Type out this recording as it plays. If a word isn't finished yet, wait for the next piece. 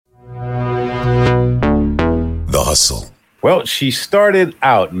hustle? Well, she started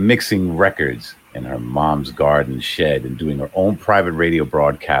out mixing records in her mom's garden shed and doing her own private radio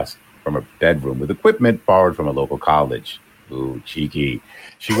broadcast from her bedroom with equipment borrowed from a local college. Ooh, cheeky.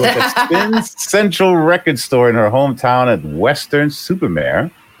 She worked at Spins Central Record Store in her hometown at Western Supermare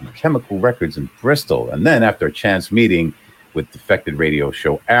and Chemical Records in Bristol. And then after a chance meeting with defected radio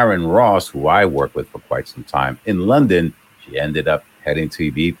show Aaron Ross, who I worked with for quite some time in London, she ended up heading to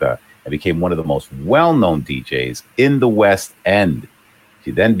Ibiza and became one of the most well-known DJs in the West End.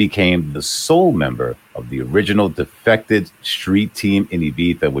 She then became the sole member of the original defected street team in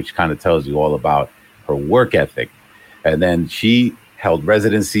Ibiza, which kind of tells you all about her work ethic. And then she held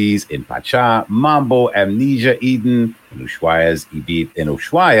residencies in Pacha, Mambo, Amnesia, Eden, and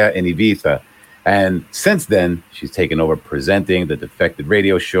Ushuaia in Ibiza. And since then, she's taken over presenting the Defected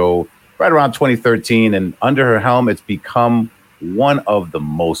Radio Show right around 2013. And under her helm, it's become one of the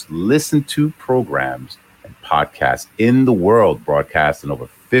most listened to programs and podcasts in the world, broadcast in over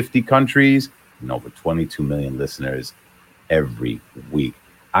 50 countries and over 22 million listeners every week.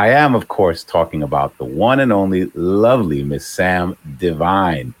 I am, of course, talking about the one and only lovely Miss Sam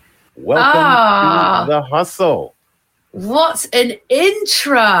Divine. Welcome to The Hustle. What an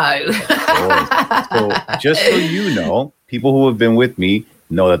intro. So just so you know, people who have been with me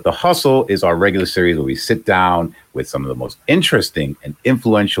know that The Hustle is our regular series where we sit down with some of the most interesting and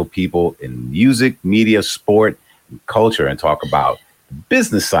influential people in music, media, sport, and culture and talk about the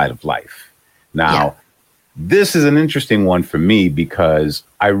business side of life. Now, this is an interesting one for me because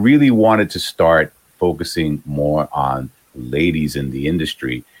I really wanted to start focusing more on ladies in the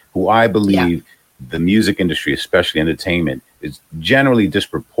industry who I believe the music industry, especially entertainment, is generally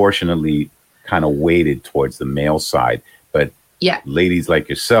disproportionately kind of weighted towards the male side. But ladies like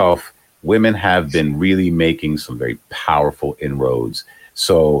yourself, women have been really making some very powerful inroads.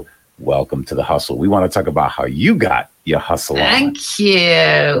 So welcome to The Hustle. We want to talk about how you got your hustle on. Thank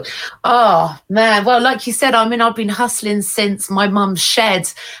you. Oh, man. Well, like you said, I mean, I've been hustling since my mum's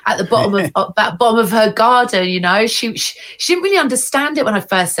shed at the bottom of that bottom of her garden, you know. She didn't really understand it when I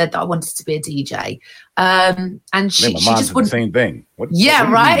first said that I wanted to be a DJ. And she just wouldn't. The same thing. What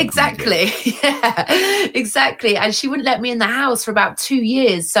right, exactly. Yeah, exactly. And she wouldn't let me in the house for about 2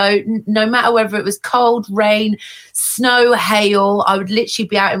 years. So no matter whether it was cold, rain, snow, hail, I would literally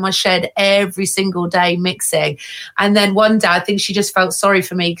be out in my shed every single day mixing. And then one day, I think she just felt sorry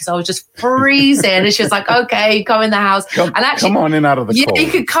for me because I was just freezing. And she was like, "Okay, come in the house." Come on in out of the cold. Yeah,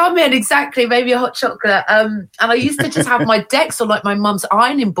 you could come in, exactly. Maybe a hot chocolate. And I used to just have my decks on like my mum's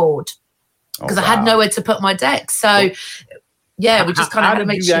ironing board, because I had nowhere to put my deck. So, we just kind of had to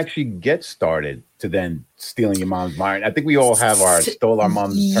make sure. How did you actually get started to then stealing your mom's iron? I think we all have our stole our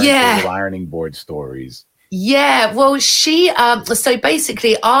mom's turntable ironing board stories. Yeah, well, she, so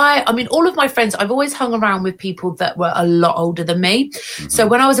basically I mean, all of my friends, I've always hung around with people that were a lot older than me. Mm-hmm. So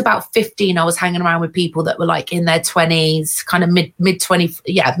when I was about 15, I was hanging around with people that were like in their 20s, kind of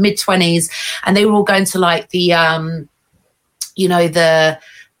mid-20s. And they were all going to like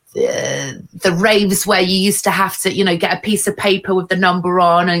the raves where you used to have to, get a piece of paper with the number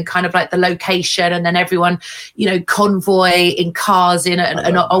on and kind of like the location, and then everyone, convoy in cars in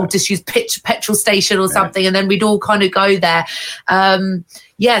an old disused petrol station or something, and then we'd all kind of go there.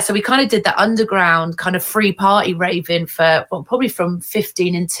 So we kind of did the underground kind of free party raving for probably from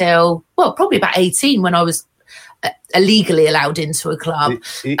 15 until probably about 18 when I was illegally allowed into a club.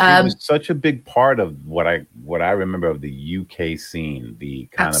 It was such a big part of what I remember of the UK scene, the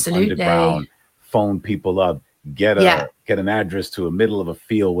kind of underground, phone people up, get an address to a middle of a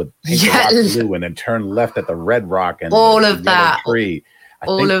field with pink rock blue, and then turn left at the Red Rock and all of that tree. I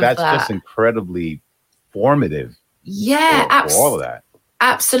think that's just incredibly formative. Yeah, for all of that.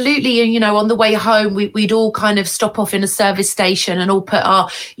 Absolutely. And, on the way home, we'd all kind of stop off in a service station and all put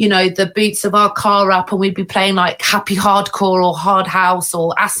our, the boots of our car up, and we'd be playing like happy hardcore or hard house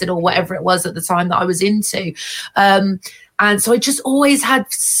or acid or whatever it was at the time that I was into. And so I just always had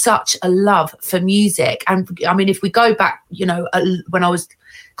such a love for music. And I mean, if we go back, when I was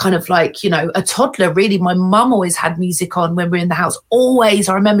kind of like, a toddler, really, my mum always had music on when we were in the house. Always.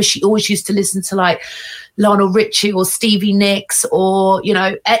 I remember she always used to listen to like Lionel Richie or Stevie Nicks or,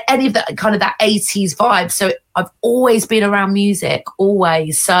 any of that kind of that 80s vibe. So I've always been around music,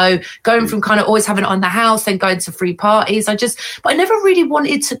 always. So going from kind of always having it on the house and going to free parties, but I never really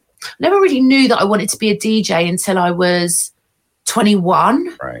knew that I wanted to be a DJ until I was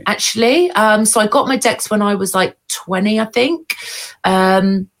 21, actually. So I got my decks when I was like 20, I think.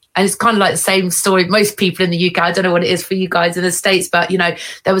 And it's kind of like the same story. Most people in the UK, I don't know what it is for you guys in the States, but,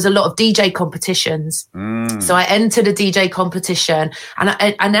 there was a lot of DJ competitions. So I entered a DJ competition. And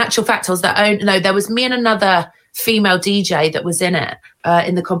in actual fact, there was me and another female DJ that was in it,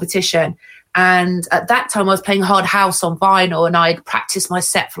 in the competition. And at that time, I was playing hard house on vinyl, and I'd practiced my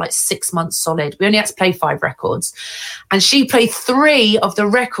set for like 6 months solid. We only had to play 5 records. And she played 3 of the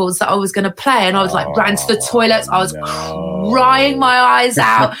records that I was going to play. And I was like, ran to the toilets. I was crying my eyes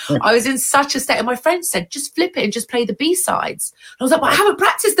out. I was in such a state. And my friend said, just flip it and just play the B-sides. And I was like, well, I haven't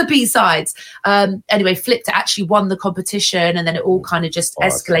practiced the B-sides. Anyway, flipped it, actually won the competition. And then it all kind of just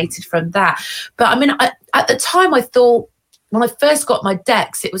escalated from that. But I mean, at the time, I thought, when I first got my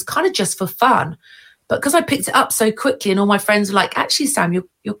decks, it was kind of just for fun. But because I picked it up so quickly and all my friends were like, actually, Sam, you're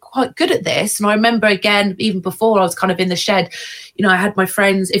quite good at this. And I remember, again, even before I was kind of in the shed, you know, I had my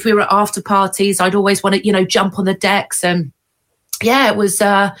friends, if we were at after parties, I'd always want to, you know, jump on the decks. And yeah, it was,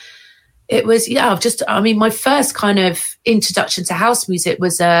 my first kind of introduction to house music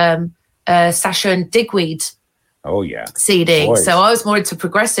was Sasha and Digweed. Oh, yeah. CD. Boys. So I was more into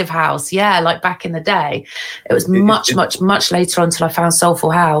progressive house. Yeah, like back in the day. It was much later on until I found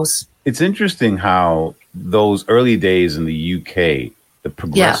Soulful House. It's interesting how those early days in the UK, the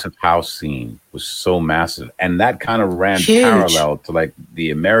progressive house scene was so massive. And that kind of ran parallel to like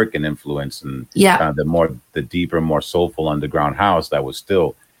the American influence and kind of the deeper, more soulful underground house that was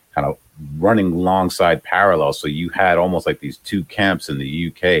still kind of running alongside parallel. So you had almost like these 2 camps in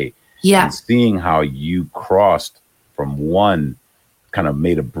the UK. Yeah. And seeing how you crossed from one, kind of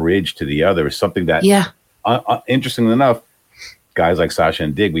made a bridge to the other is something that, interestingly enough, guys like Sasha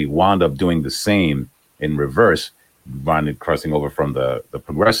and Digweed wound up doing the same in reverse, crossing over from the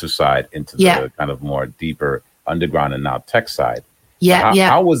progressive side into the kind of more deeper underground and now tech side.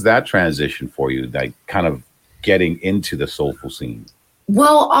 How was that transition for you, like kind of getting into the soulful scene?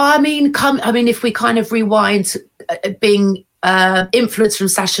 Well, I mean, if we kind of rewind, being influence from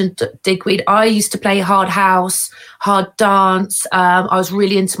Sasha and Digweed, I used to play hard house, hard dance. I was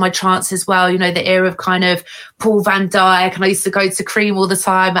really into my trance as well, you know, the era of kind of Paul Van Dyke, and I used to go to Cream all the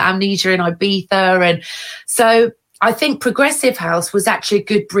time at Amnesia in Ibiza. And so I think progressive house was actually a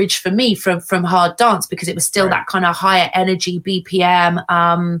good bridge for me from hard dance, because it was still that kind of higher energy BPM.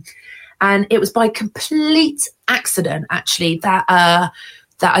 And it was by complete accident, actually, that I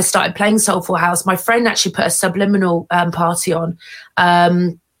started playing Soulful House. My friend actually put a Subliminal party on.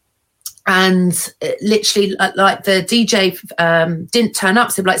 And literally, like the DJ didn't turn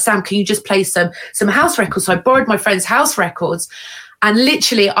up. So like, Sam, can you just play some house records? So I borrowed my friend's house records. And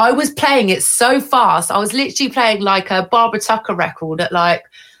literally, I was playing it so fast. I was literally playing like a Barbara Tucker record at like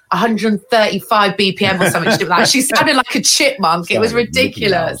 135 BPM or something. She sounded like a chipmunk. It was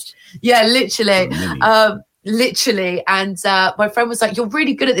ridiculous. Yeah, literally. Literally. And my friend was like, you're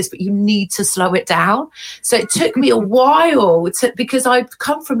really good at this, but you need to slow it down. So it took me a while because I'd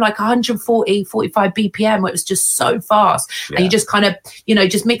come from like 140, 45 BPM, where it was just so fast. Yeah. And you just kind of, you know,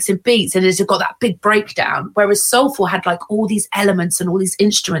 just mixing beats, and it's got that big breakdown. Whereas Soulful had like all these elements and all these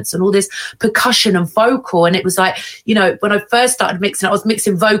instruments and all this percussion and vocal. And it was like, you know, when I first started mixing, I was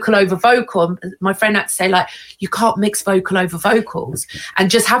mixing vocal over vocal. And my friend had to say, like, you can't mix vocal over vocals,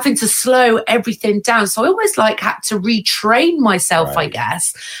 and just having to slow everything down. So I always like had to retrain myself, I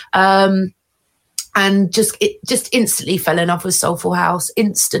guess, and just instantly fell in love with Soulful House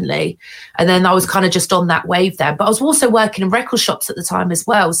instantly. And then I was kind of just on that wave there. But I was also working in record shops at the time as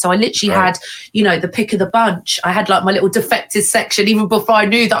well, so I literally had, you know, the pick of the bunch. I had like my little Defected section even before I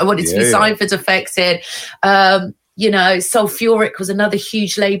knew that I wanted to be signed for Defected. You know, Sulfuric was another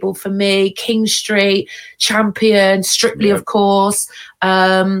huge label for me. King Street, Champion, Strictly, of course.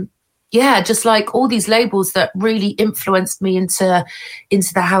 Just like all these labels that really influenced me into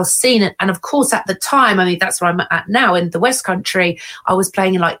the house scene. And of course, at the time, I mean, that's where I'm at now in the West Country. I was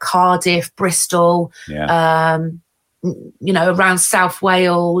playing in like Cardiff, Bristol, you know, around South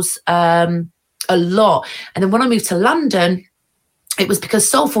Wales, a lot. And then when I moved to London, it was because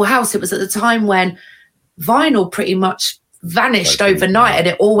Soulful House, it was at the time when vinyl pretty much vanished overnight and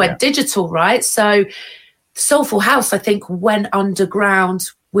it all went digital, right? So Soulful House, I think, went underground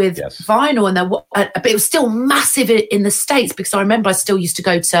with vinyl, and but it was still massive in the States, because I remember I still used to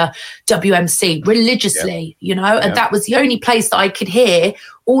go to WMC religiously, you know, and that was the only place that I could hear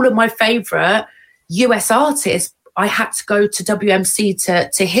all of my favorite US artists. I had to go to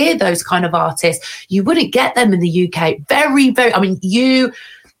WMC to hear those kind of artists. You wouldn't get them in the UK. Very, very, I mean,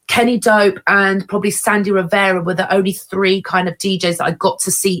 Kenny Dope and probably Sandy Rivera were the only 3 kind of DJs that I got to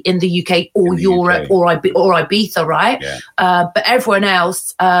see in the UK or Europe or Ibiza, right? Yeah. But everyone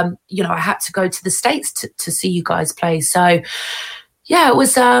else, you know, I had to go to the States to see you guys play. So, yeah, it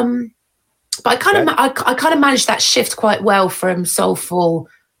was. But I kind of managed that shift quite well from Soulful.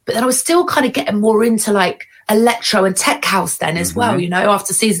 But then I was still kind of getting more into like electro and tech house then as well, you know,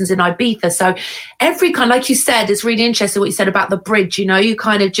 after seasons in Ibiza. So every kind, like you said, it's really interesting what you said about the bridge, you know, you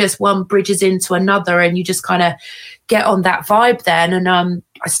kind of just one bridges into another and you just kind of get on that vibe then. And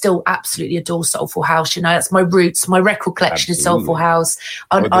I still absolutely adore Soulful House, you know, that's my roots. My record collection is Soulful House.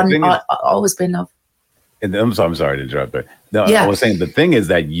 I've always been love. I'm sorry to interrupt, but no, I was saying the thing is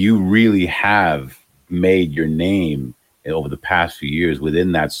that you really have made your name over the past few years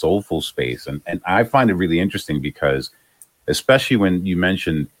within that soulful space. And I find it really interesting because, especially when you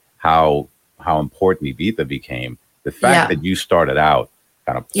mentioned how important Ibiza became, the fact that you started out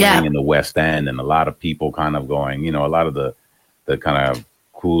kind of playing in the West End and a lot of people kind of going, you know, a lot of the kind of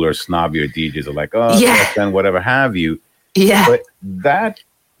cooler, snobbier DJs are like, oh, West End, whatever have you. Yeah. But that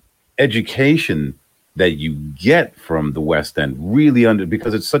education that you get from the West End really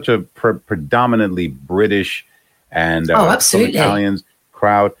because it's such a predominantly British and some Italians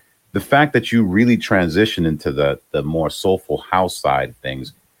crowd, the fact that you really transition into the more soulful house side of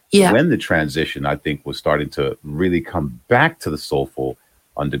things, when the transition, I think, was starting to really come back to the soulful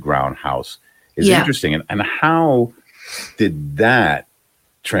underground house is interesting. And how did that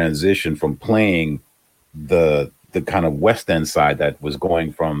transition from playing the kind of West End side that was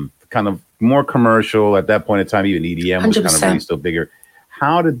going from kind of more commercial at that point in time, even EDM was 100%. Kind of really still bigger.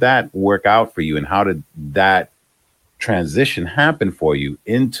 How did that work out for you? And how did that transition happen for you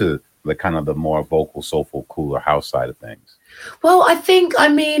into the kind of the more vocal, soulful, cooler house side of things? Well, I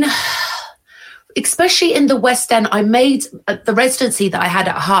mean, especially in the West End, I made the residency that I had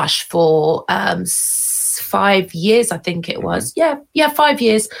at Hush for 5 years, I think it was. Yeah, 5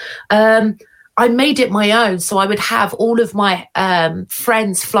 years. I made it my own. So I would have all of my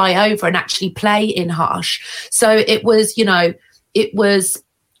friends fly over and actually play in Hush. So it was, you know, it was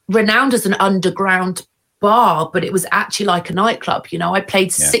renowned as an underground bar, but it was actually like a nightclub. You know, I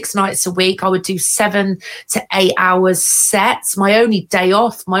played 6 nights a week. I would do 7 to 8 hours sets. My only night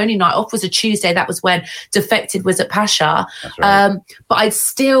off was a Tuesday. That was when Defected was at Pasha. Right. But I'd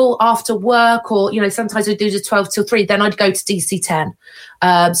still, after work, or, you know, sometimes I'd do the 12 till 3, then I'd go to DC10.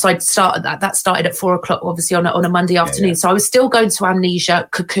 So I'd start at that started at 4 o'clock, obviously on a Monday afternoon. So I was still going to Amnesia,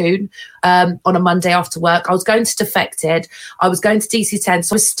 Cocoon, on a Monday after work. I was going to Defected. I was going to DC10.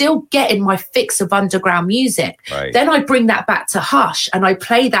 So I was still getting my fix of underground music. Right. Then I bring that back to Hush and I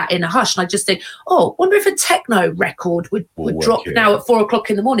play that in a Hush. And I just think, wonder if a techno record would drop now at 4 o'clock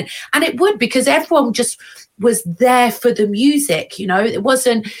in the morning. And it would, because everyone just was there for the music. You know,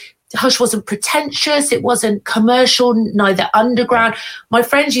 Hush wasn't pretentious. It wasn't commercial, neither underground. My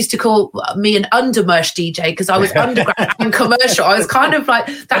friends used to call me an undermersh DJ because I was underground and commercial. I was kind of like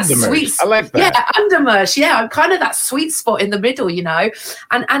that sweet. I like that. Yeah, undermersh. Yeah, I'm kind of that sweet spot in the middle, you know.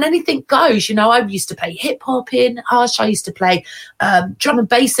 And anything goes. You know, I used to play hip hop in Hush. I used to play drum and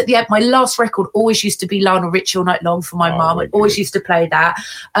bass at the end. My last record always used to be Lionel Richie All Night Long for my mum. I always used to play that.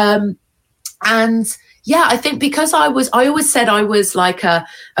 And yeah, I think because I always said I was like a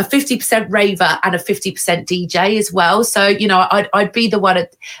 50% raver and a 50% DJ as well. So, you know, I'd be the one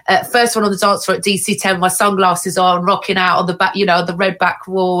first one on the dance floor at DC10, my sunglasses on, rocking out on the back, you know, on the red back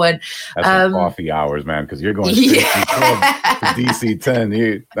wall. And that's coffee hours, man, because you're going straight from club to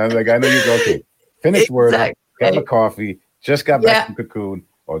DC10. I know you're going, finish work, have a coffee, just got back from Cocoon,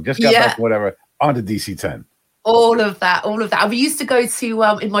 or just got back from whatever, on to DC10. All of that. We used to go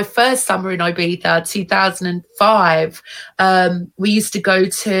to, in my first summer in Ibiza, 2005, we used to go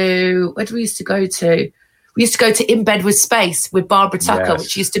to, where did we used to go to? We used to go to In Bed with Space with Barbara Tucker,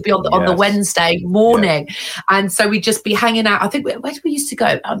 which used to be on the Wednesday morning. Yes. And so we'd just be hanging out. I think, where did we used to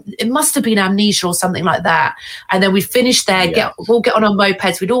go? It must have been Amnesia or something like that. And then we'd finish there, we'll get on our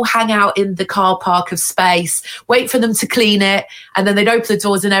mopeds. We'd all hang out in the car park of Space, wait for them to clean it. And then they'd open the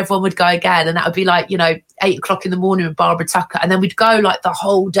doors and everyone would go again. And that would be like, you know, 8 o'clock in the morning with Barbara Tucker. And then we'd go like the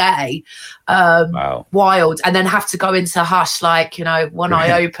whole day, wild, and then have to go into Hush, like, you know, one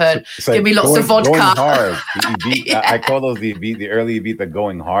eye open, give me lots of vodka. Going hard. I call those the early Ibiza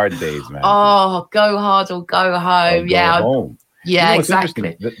going hard days, man. Oh, go hard or go home. Go home. Yeah,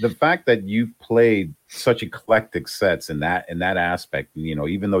 exactly. The fact that you've played such eclectic sets in that aspect, you know,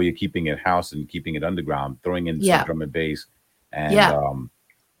 even though you're keeping it house and keeping it underground, throwing in some drum and bass and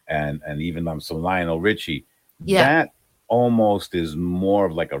even some Lionel Richie, that almost is more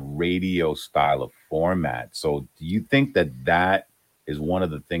of like a radio style of format. So do you think that is one of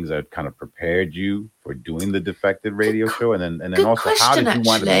the things that kind of prepared you for doing the Defected radio show? And then also, how did you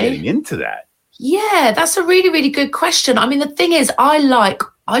wind up getting into that? Yeah, that's a really, really good question. I mean, the thing is,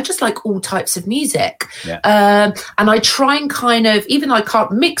 I just like all types of music. Yeah. And I try and kind of, even though I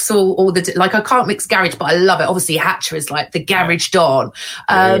can't mix all the, like I can't mix garage, but I love it. Obviously Hatcher is like the garage dawn.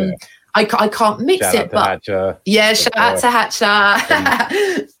 I can't mix Shout it, out to but Hatcha. yeah, shout out to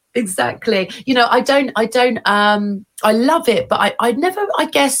Hatcha. Exactly. You know, I love it, but I never, I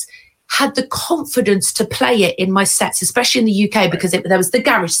guess, had the confidence to play it in my sets, especially in the UK, because there was the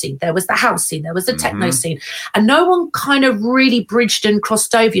garage scene, there was the house scene, there was the techno scene, and no one kind of really bridged and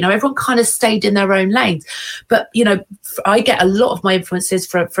crossed over. You know, everyone kind of stayed in their own lanes. But, you know, I get a lot of my influences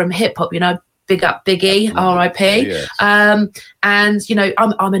from hip hop, you know. Big up Biggie, R.I.P. Yes. And, you know,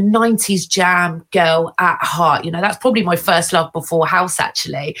 I'm a 90s jam girl at heart. You know, that's probably my first love before house,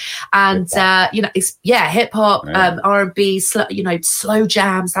 actually. And, you know, it's, hip hop, R&B, you know, slow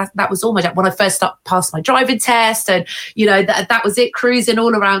jams. That was all my jam. When I first passed my driving test, and, you know, that was it, cruising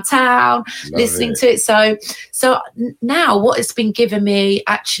all around town, listening to it. So now what it's been giving me,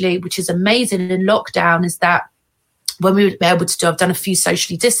 actually, which is amazing in lockdown, is that when we were able to I've done a few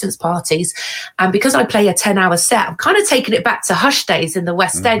socially distanced parties, and because I play a 10-hour set, I'm kind of taking it back to Hush days in the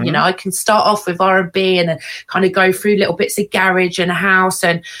West End. You know, I can start off with R&B and then kind of go through little bits of garage and house.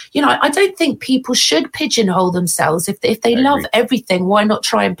 And, you know, I don't think people should pigeonhole themselves. If they love everything, why not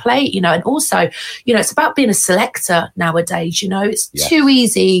try and play it, you know? And also, you know, it's about being a selector nowadays. You know, it's too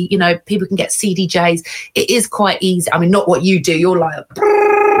easy. You know, people can get CDJs. It is quite easy. I mean, not what you do. You're like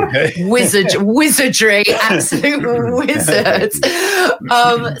wizardry, absolute wizards.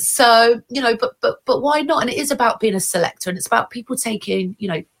 So, you know, but why not? And it is about being a selector, and it's about people taking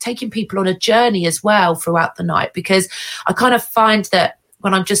people on a journey as well throughout the night, because I kind of find that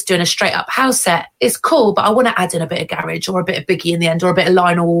when I'm just doing a straight up house set, it's cool, but I want to add in a bit of garage or a bit of Biggie in the end, or a bit of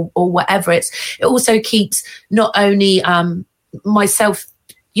Lionel or whatever. It also keeps not only myself,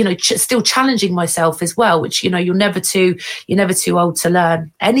 you know, still challenging myself as well, which, you know, you're never too old to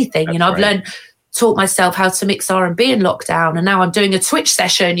learn anything. That's, you know, I've taught myself how to mix R&B in lockdown, and now I'm doing a Twitch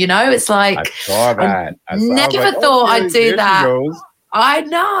session. You know, it's like, I saw that. I never thought I'd do that. I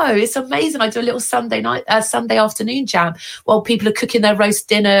know, it's amazing. I do a little Sunday afternoon jam while people are cooking their roast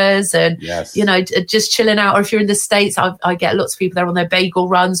dinners and, you know, just chilling out. Or if you're in the States, I get lots of people there on their bagel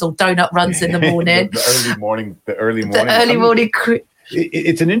runs or donut runs in the morning. the early morning.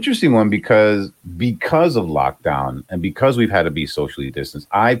 It's an interesting one because of lockdown, and because we've had to be socially distanced,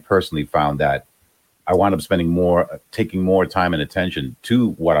 I personally found that I wound up taking more time and attention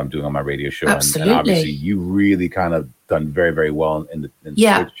to what I'm doing on my radio show. And obviously you really kind of done very, very well in the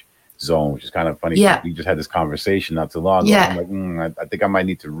Twitch zone, which is kind of funny. We just had this conversation not too long ago. I'm like, I think I might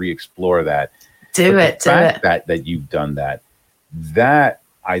need to re-explore that. The fact that you've done that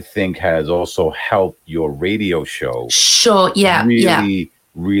I think has also helped your radio show.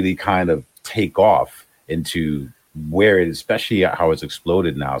 Really kind of take off into where it, especially how it's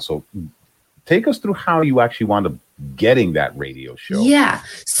exploded now. So take us through how you actually wound up getting that radio show. Yeah.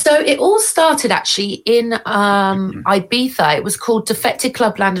 So it all started actually in Ibiza. It was called Defected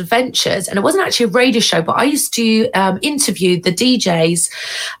Clubland Adventures. And it wasn't actually a radio show, but I used to interview the DJs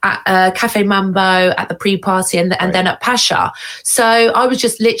at Cafe Mambo, at the pre-party, and then at Pasha. So I was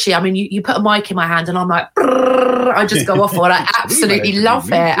just literally, I mean, you put a mic in my hand and I'm like, I just go off on it. I absolutely love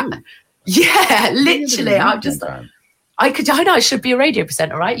it. Yeah, literally. I'm just... I know I should be a radio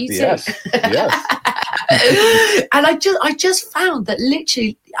presenter, right? You too. Yes. And I just found that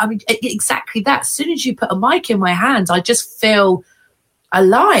literally, I mean, exactly that. As soon as you put a mic in my hand, I just feel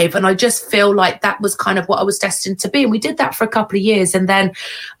alive, and I just feel like that was kind of what I was destined to be. And we did that for a couple of years, and then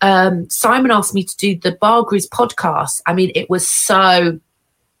Simon asked me to do the Bar Grooves podcast. I mean, it was so.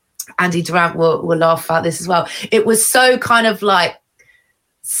 Andy Durant will laugh about this as well. It was so kind of like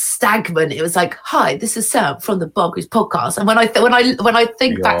stagnant. It was like, hi, this is Sam from the Bar Grooves podcast. And when I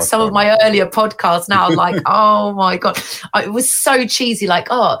think back some of my earlier podcasts now, I'm like, oh my god, it was so cheesy. Like,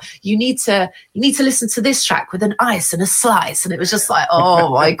 oh, you need to listen to this track with an ice and a slice, and it was just like, oh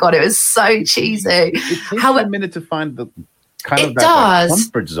my god, it was so cheesy. It takes a minute to find the kind of that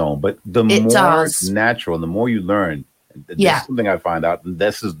comfort zone, but the more natural, the more you learn. This is something I find out, and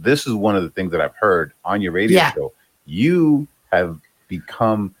this is one of the things that I've heard on your radio show. You have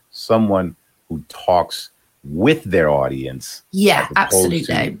become someone who talks with their audience. Yeah,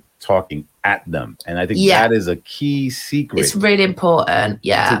 absolutely. Talking at them. And I think that is a key secret. It's really important.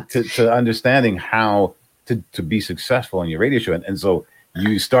 Yeah. To understanding how to be successful on your radio show. And so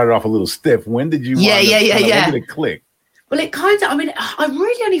you started off a little stiff. When did you when did it click? Well, it kind of, I mean, I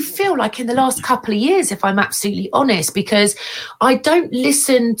really only feel like in the last couple of years, if I'm absolutely honest, because I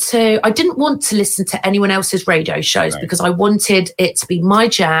didn't want to listen to anyone else's radio shows because I wanted it to be my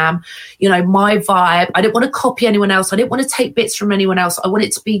jam, you know, my vibe. I didn't want to copy anyone else. I didn't want to take bits from anyone else. I want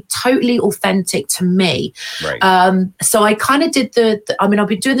it to be totally authentic to me. Right. So I kind of did I've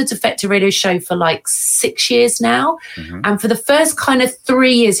been doing the Defected radio show for like 6 years now. Mm-hmm. And for the first kind of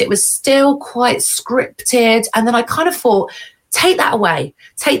 3 years, it was still quite scripted. And then I kind of thought, take that away.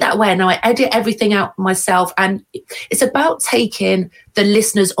 And now I edit everything out myself. And it's about taking the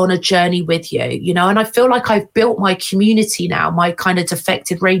listeners on a journey with you, you know, and I feel like I've built my community now, my kind of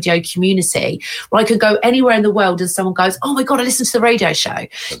Defected radio community, where I can go anywhere in the world and someone goes, oh my God, I listened to the radio show.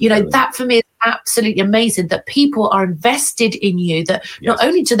 That's that for me is absolutely amazing, that people are invested in you, that not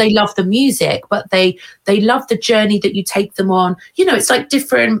only do they love the music, but they love the journey that you take them on. You know, it's like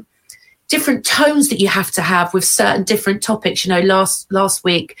different tones that you have to have with certain different topics. You know, last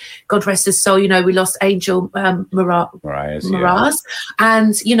week, God rest his soul, you know, we lost Angel Miraz.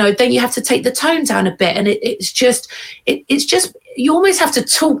 And, you know, then you have to take the tone down a bit. And it's just, you almost have to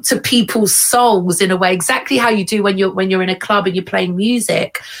talk to people's souls in a way, exactly how you do when you're in a club and you're playing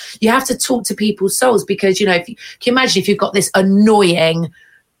music. You have to talk to people's souls because, you know, can you imagine if you've got this annoying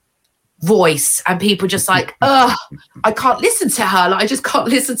voice and people just like, oh, I can't listen to her. Like, I just can't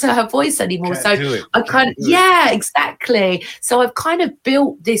listen to her voice anymore. Exactly. So I've kind of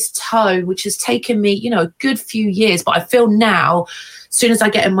built this tone, which has taken me, you know, a good few years. But I feel now, as soon as I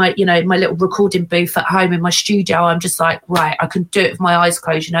get in my, you know, my little recording booth at home in my studio, I'm just like, right, I can do it with my eyes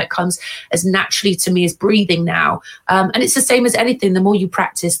closed. You know, it comes as naturally to me as breathing now. And it's the same as anything. The more you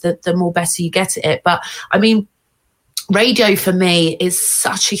practice, the more better you get at it. But I mean, radio for me is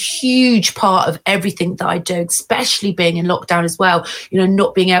such a huge part of everything that I do, especially being in lockdown as well. You know,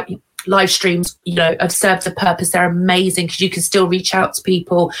 not being out, live streams, you know, have served a purpose. They're amazing because you can still reach out to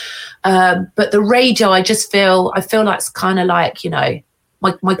people. But the radio, I feel like it's kind of like, you know,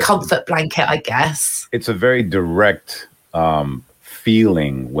 my comfort blanket, I guess. It's a very direct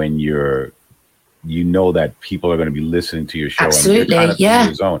feeling when you know that people are going to be listening to your show. Absolutely, and you're kind of in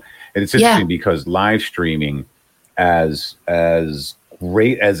your zone. And it's interesting because live streaming, as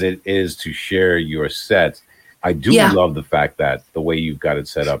great as it is to share your sets, I do love the fact that the way you've got it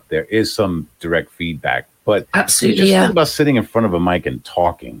set up, there is some direct feedback. But absolutely, think about sitting in front of a mic and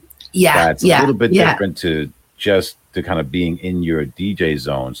talking. That's a little bit different to just to kind of being in your DJ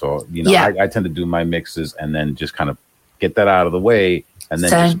zone. So, you know, I tend to do my mixes and then just kind of get that out of the way and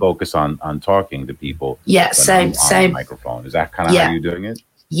then just focus on talking to people. Same. On the microphone. Is that kind of how you're doing it?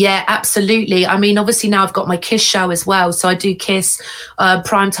 Yeah, absolutely. I mean, obviously now I've got my KISS show as well. So I do KISS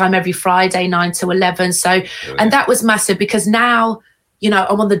prime time every Friday, 9 to 11. So, and that was massive because now, you know,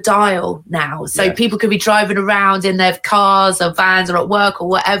 I'm on the dial now. So people could be driving around in their cars or vans or at work or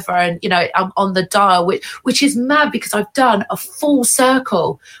whatever. And, you know, I'm on the dial, which is mad because I've done a full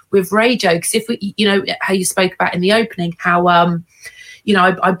circle with radio. Because if we, you know, how you spoke about in the opening, how, you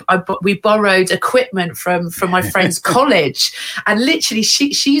know, we borrowed equipment from my friend's college, and literally she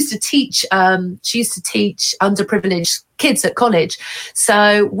used to teach underprivileged kids at college.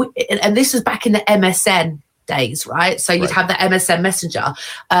 So, and this was back in the MSN days, right? So you'd have the MSN Messenger,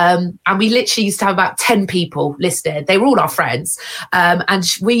 and we literally used to have about 10 people listed. They were all our friends, and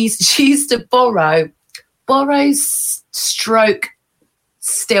she used to borrow, stroke,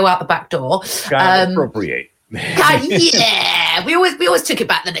 steal out the back door, appropriate. We always took it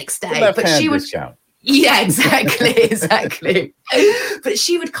back the next day, but she would discount. Yeah, exactly. But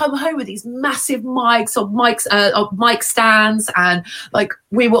she would come home with these massive mics or mic stands, and like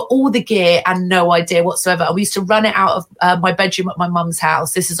we were all the gear and no idea whatsoever. And we used to run it out of my bedroom at my mum's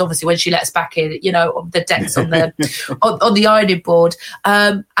house. This is obviously when she let us back in, you know, the decks on the on the ironing board.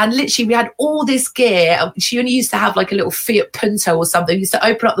 And literally we had all this gear. She only used to have like a little Fiat Punto or something. We used to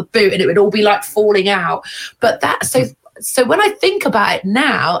open up the boot and it would all be like falling out. But so when I think about it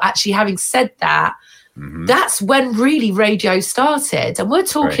now, actually having said that, that's when really radio started. And we're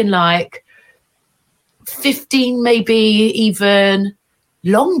talking like 15, maybe even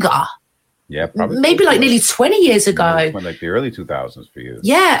longer. Yeah, probably. Maybe like nearly 20 years ago. Like the early 2000s for you.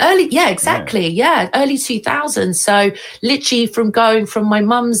 Yeah, exactly. Yeah, early 2000s. So literally from going from my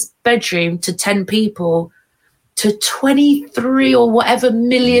mum's bedroom to 10 people to 23 or whatever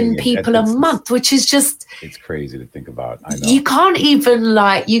million people a month, which is just... It's crazy to think about. I know. You can't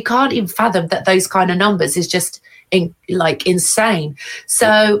even fathom that those kind of numbers is just insane.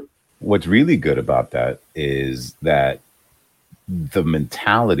 So... What's really good about that is that the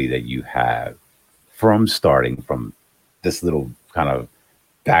mentality that you have from starting from this little kind of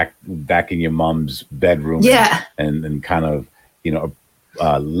back in your mom's bedroom, Yeah. and kind of,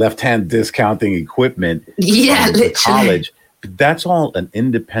 left-hand discounting equipment, Literally. college. But that's all an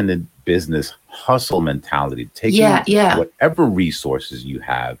independent business hustle mentality, taking whatever resources you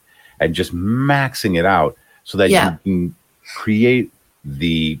have and just maxing it out so that you can create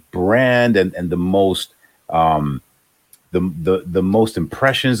the brand and the most the most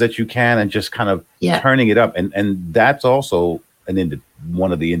impressions that you can, and just kind of turning it up. And that's also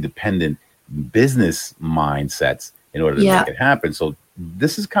one of the independent business mindsets in order to make it happen. So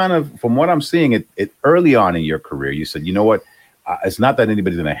this is kind of, from what I'm seeing, it early on in your career, you said, you know what, it's not that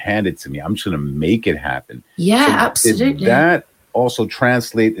anybody's going to hand it to me. I'm just going to make it happen. Yeah, so absolutely. Did that also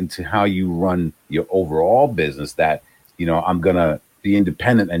translate into how you run your overall business, that, I'm going to be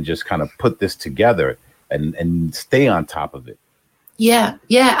independent and just kind of put this together and stay on top of it? Yeah,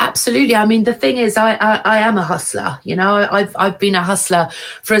 absolutely. I mean, the thing is, I am a hustler. I've been a hustler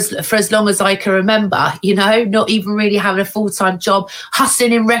for as long as I can remember. Not even really having a full-time job,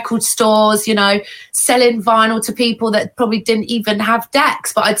 hustling in record stores. Selling vinyl to people that probably didn't even have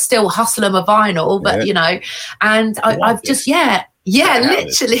decks, but I'd still hustle them a vinyl. But and I've just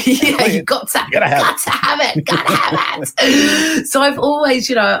literally. You got to have it. So I've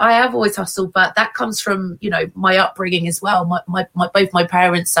always, I have always hustled, but that comes from, my upbringing as well. My both my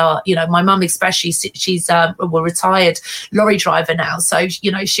parents are, my mum especially, she's a retired lorry driver now. So,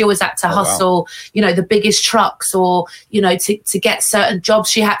 she always had to hustle, the biggest trucks, or, to get certain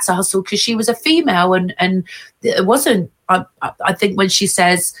jobs, she had to hustle because she was a female, and it wasn't. I think when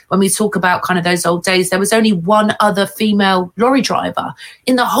we talk about kind of those old days, there was only one other female lorry driver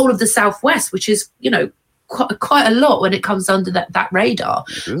in the whole of the Southwest, which is, quite a lot when it comes under that radar.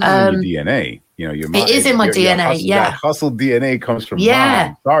 This is in your DNA. Your mom, it is in my DNA. That hustle DNA comes from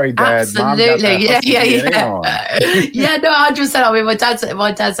mom. Sorry, Dad. Absolutely. No, 100%. I mean,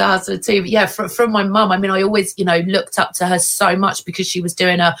 my dad's a hustler too. But from my mum. I mean, I always, looked up to her so much because she was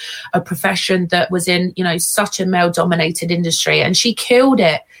doing a profession that was in, such a male-dominated industry, and she killed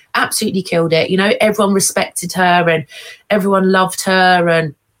it. Absolutely killed it. Everyone respected her and everyone loved her,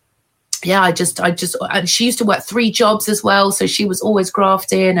 and and she used to work 3 jobs as well. So she was always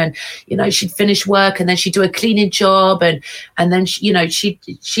grafting, and, she'd finish work and then she'd do a cleaning job, and then,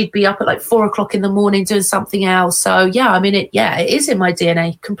 she'd be up at like 4:00 in the morning doing something else. So, I mean, it is in my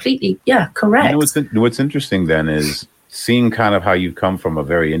DNA completely. Yeah, correct. What's interesting then is seeing kind of how you come from a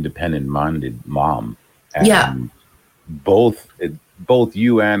very independent minded mom. And both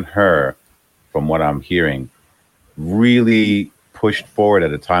you and her, from what I'm hearing, really pushed forward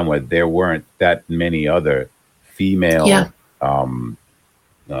at a time where there weren't that many other female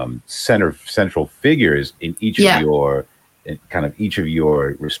central figures in each of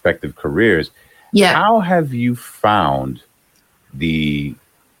your respective careers. How have you found the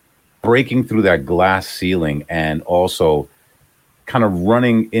breaking through that glass ceiling, and also kind of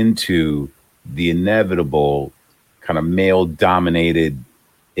running into the inevitable kind of male dominated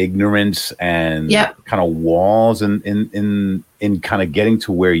ignorance and kind of walls in kind of getting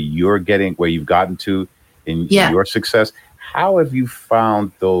to where you've gotten to in your success? How have you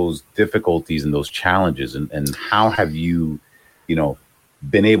found those difficulties and those challenges, and how have you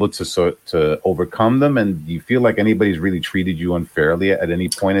been able to overcome them? And do you feel like anybody's really treated you unfairly at any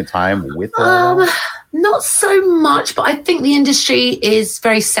point in time with that? Not so much, but I think the industry is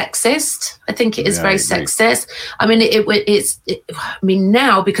very sexist. I think it is very sexist. I mean, it's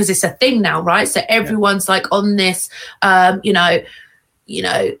now, because it's a thing now, right? So everyone's like on this, equality,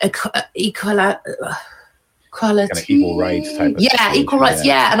 kind of equal rights type of equal rights.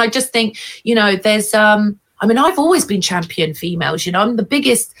 And I just think, there's I've always been champion females. I'm the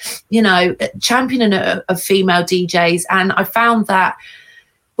biggest, champion of female DJs. And I found that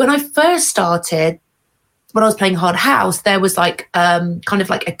when I first started, when I was playing Hard House, there was like kind of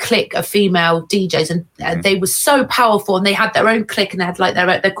like a clique of female DJs, and they were so powerful, and they had their own clique, and they had like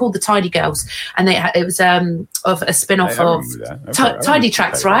they're called the Tidy Girls, and it was of a spin-off of Tidy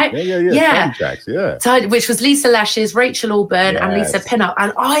Tracks, right? Tidy Tracks, which was Lisa Lashes, Rachel Auburn, and Lisa Pinup,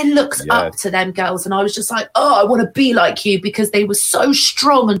 and I looked up to them girls, and I was just like, oh, I want to be like you, because they were so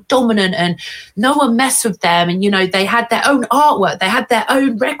strong and dominant, and no one messed with them, and they had their own artwork, they had their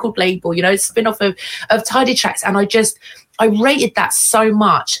own record label, spin-off of Tidy Tracks, and I rated that so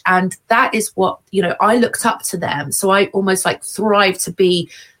much, and that is what I looked up to them, so I almost like thrived to be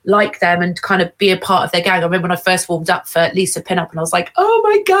like them and kind of be a part of their gang. I remember when I first warmed up for Lisa Pinup, and I was like, oh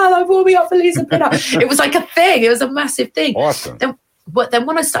my god, I'm warming up for Lisa Pinup. It was like a thing, it was a massive thing. Awesome. But then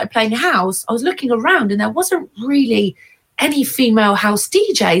when I started playing house, I was looking around, and there wasn't really any female house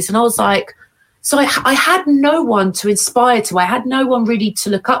DJs, and I was like, So I had no one to inspire to. I had no one really to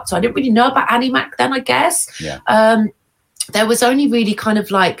look up to. I didn't really know about Annie Mac then, I guess. Yeah. There was only really kind of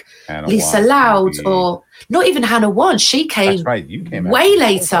like Hannah Lisa Wand, Loud, maybe. or not even Hannah Wand. She came, That's right. You came way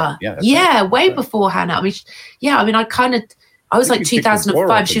after later. Yeah, way before Hannah. I mean, I was like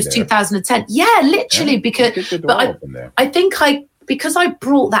 2005. She was 2010. Yeah, literally. I think because I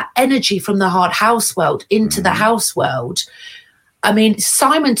brought that energy from the hard house world into the house world. I mean,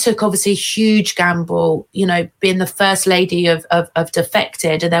 Simon took obviously a huge gamble, you know, being the first lady of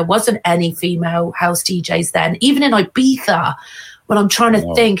Defected, and there wasn't any female house DJs then. Even in Ibiza, when I'm trying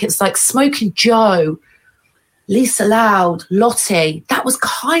to think, it's like Smoking Joe, Lisa Loud, Lottie. That was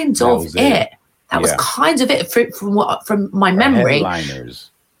kind of it. That was kind of it from my memory.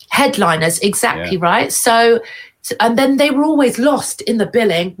 Headliners, exactly right. So. And then they were always lost in the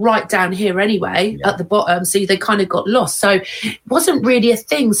billing right down here anyway at the bottom. So they kind of got lost. So it wasn't really a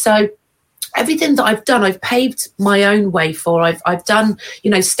thing. So everything that I've done, I've paved my own way for. I've done, you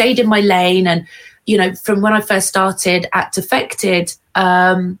know, stayed in my lane. And, you know, from when I first started at Defected,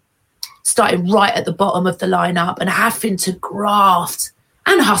 starting right at the bottom of the lineup and having to graft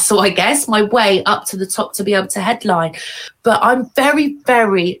and hustle, I guess, my way up to the top to be able to headline. But I'm very,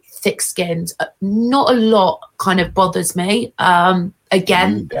 very thick-skinned. Not a lot kind of bothers me.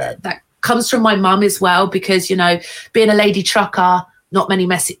 Again, that comes from my mum as well, because, you know, being a lady trucker, not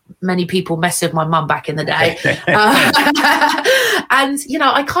many people mess with my mum back in the day. And, you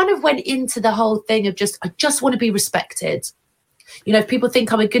know, I kind of went into the whole thing of I just want to be respected. You know, if people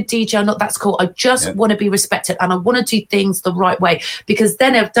think I'm a good DJ or not, that's cool. I just want to be respected, and I want to do things the right way. Because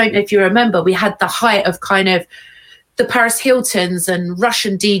then, I don't know if you remember, we had the height of kind of the Paris Hiltons and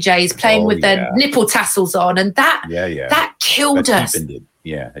Russian DJs playing with their nipple tassels on, and that killed us. Cheapened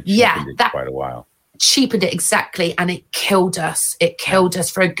it quite a while. Cheapened it, exactly, and it killed us. It killed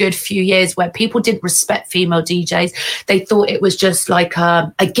us for a good few years, where people didn't respect female DJs. They thought it was just like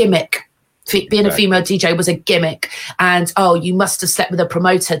a gimmick. Being a female DJ was a gimmick, and you must have slept with a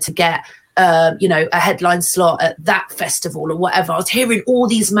promoter to get you know, a headline slot at that festival or whatever. I was hearing all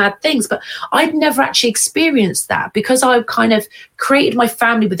these mad things, but I'd never actually experienced that, because I kind of created my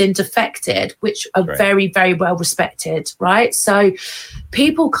family within Defected, which are very, very well respected, right? So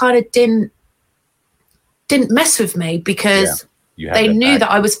people kind of didn't mess with me, because they knew that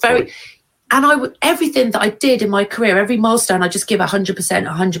I was very... And everything that I did in my career, every milestone, I just give 100%,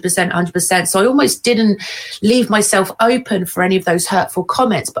 100%, 100%. So I almost didn't leave myself open for any of those hurtful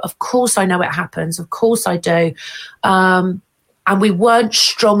comments. But of course I know it happens. Of course I do. And we weren't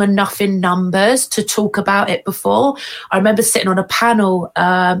strong enough in numbers to talk about it before. I remember sitting on a panel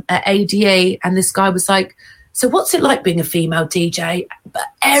at ADE, and this guy was like, so what's it like being a female DJ? But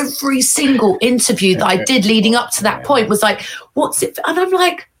every single interview that I did leading up to that point was like, what's it? And I'm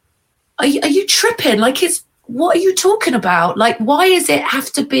like, Are you tripping? Like, what are you talking about? Like, why does it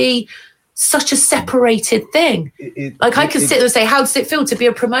have to be such a separated thing? I could sit there and say, how does it feel to be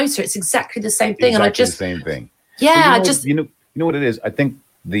a promoter? It's exactly the same thing. Exactly and I just the same thing. Yeah, you know what it is? I think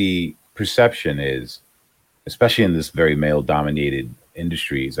the perception is, especially in this very male-dominated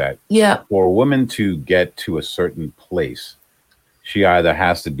industry, is that for a woman to get to a certain place, she either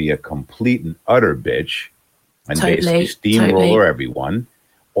has to be a complete and utter bitch and basically steamroller everyone,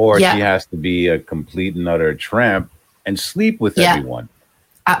 or she has to be a complete and utter tramp and sleep with everyone.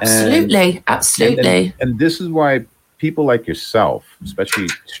 Absolutely. And this is why people like yourself, especially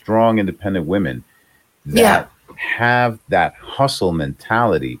strong, independent women that have that hustle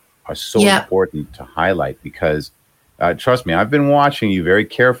mentality, are so important to highlight, because trust me, I've been watching you very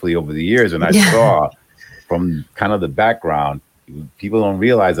carefully over the years, and I saw from kind of the background, people don't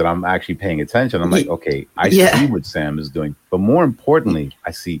realize that I'm actually paying attention. I'm like, okay, I see what Sam is doing, but more importantly,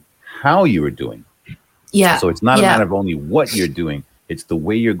 I see how you are doing. So it's not a matter of only what you're doing, it's the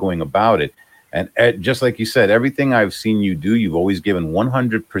way you're going about it. And just like you said, everything I've seen you do, you've always given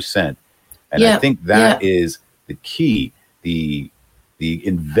 100%. And I think that is the key, the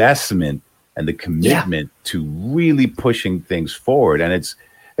investment and the commitment to really pushing things forward. And it's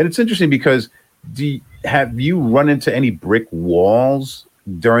interesting, because have you run into any brick walls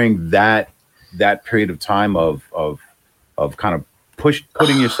during that period of time of kind of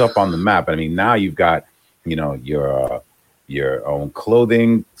putting yourself on the map? I mean, now you've got, you know, your own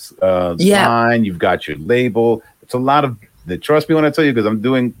clothing line, you've got your label. It's a lot of trust me when I tell you, because I'm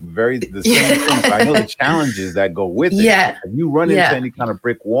doing the same things. So I know the challenges that go with it. Have you run into any kind of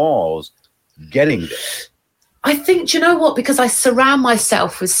brick walls getting there? I think, do you know what? Because I surround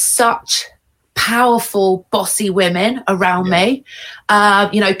myself with such powerful, bossy women around me.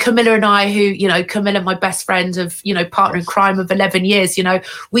 Camilla and I, Camilla, my best friend of, partner in crime of 11 years,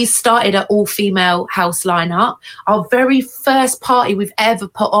 we started an all-female house lineup. Our very first party we've ever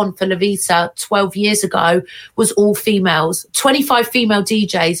put on for La Vita 12 years ago was all females, 25 female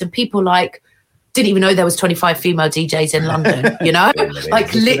DJs, and people didn't even know there was 25 female DJs in London,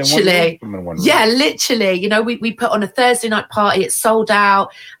 literally. Yeah, literally. We put on a Thursday night party, it sold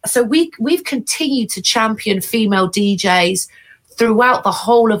out. So we've continued to champion female DJs throughout the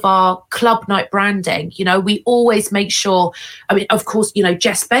whole of our club night branding. We always make sure, of course,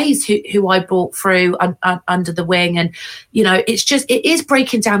 Jess Bays, who I brought through under the wing. And, it is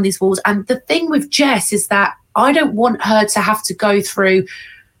breaking down these walls. And the thing with Jess is that I don't want her to have to go through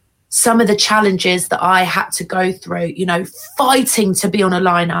some of the challenges that I had to go through, fighting to be on a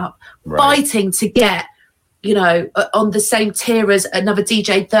lineup, fighting to get, on the same tier as another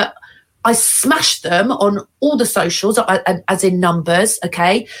DJ that I smashed them on all the socials, as in numbers,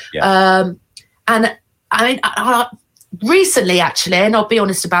 okay? Yeah. And I recently, actually, and I'll be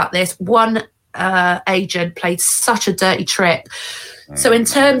honest about this, one agent played such a dirty trick. So in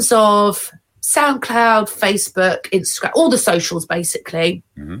terms of SoundCloud, Facebook, Instagram, all the socials, basically,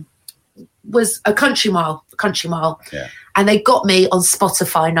 was a country mile. Yeah. And they got me on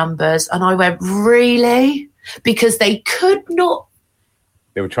Spotify numbers, and I went, really? Because they could not.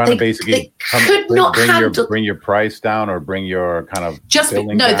 They were trying to basically bring your price down, or bring your kind of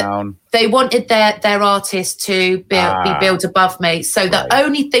billing down. They wanted their artists to be billed above me. So the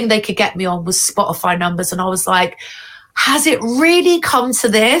only thing they could get me on was Spotify numbers. And I was like, has it really come to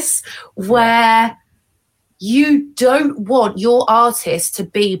this where you don't want your artist to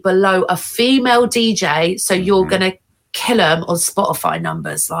be below a female DJ, so you're going to kill them on Spotify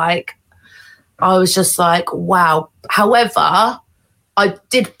numbers? I was just like, wow. However, I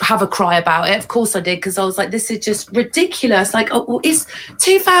did have a cry about it. Of course I did, because I was like, this is just ridiculous. It's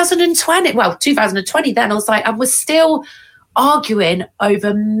 2020. Well, 2020 then. I was like, and we're still arguing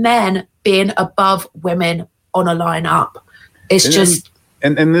over men being above women on a lineup. It's just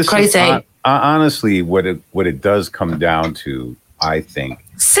this crazy. Is honestly, what it does come down to, I think,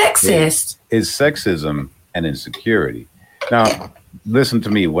 sexist is sexism and insecurity. Now, listen to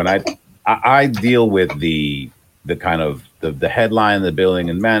me. When I deal with the kind of the headline, the billing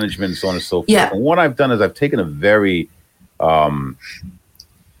and management, so on and so forth. Yeah. And what I've done is I've taken a very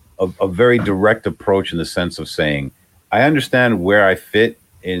direct approach, in the sense of saying, I understand where I fit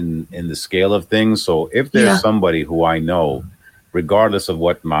in the scale of things. So if there's somebody who I know, regardless of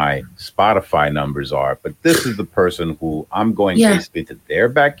what my Spotify numbers are, but this is the person who I'm going basically to their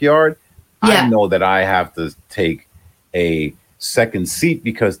backyard, I know that I have to take a second seat,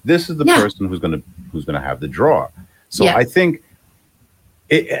 because this is the person who's gonna have the draw. So I think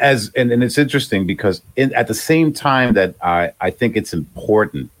it's interesting, because at the same time that I think it's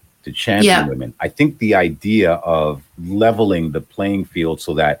important to champion women, I think the idea of leveling the playing field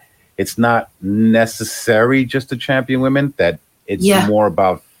so that it's not necessary just to champion women, that it's more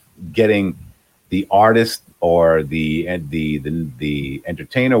about getting the artist or the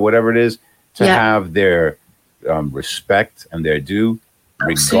entertainer, whatever it is, to have their respect and their due,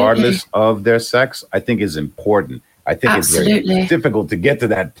 regardless of their sex, I think is important. I think it's very difficult to get to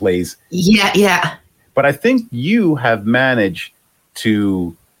that place. Yeah. But I think you have managed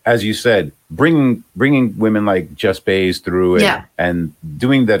to, as you said, bringing women like Jess Bays through and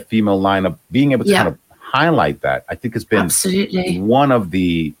doing that female lineup, being able to kind of highlight that, I think has been one of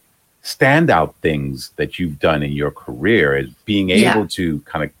the standout things that you've done in your career, is being able to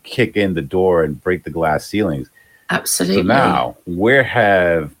kind of kick in the door and break the glass ceilings. Absolutely. So now, where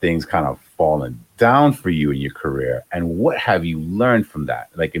have things kind of fallen down for you in your career, and what have you learned from that?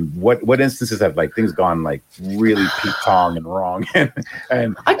 Like, in what instances have things gone really peak-tong and wrong,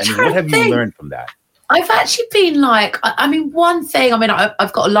 and what have you learned from that? I've actually been one thing,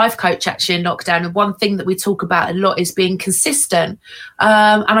 I've got a life coach actually in lockdown, and one thing that we talk about a lot is being consistent.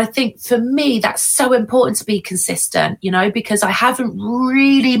 And I think for me, that's so important to be consistent, because I haven't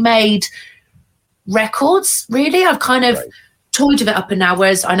really made records, really. I've kind of toyed with it up and now,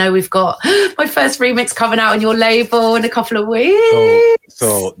 whereas I know we've got my first remix coming out on your label in a couple of weeks.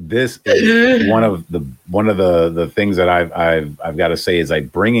 So this is one of the things that I've got to say is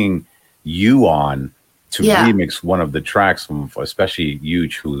bringing you on to remix one of the tracks from, especially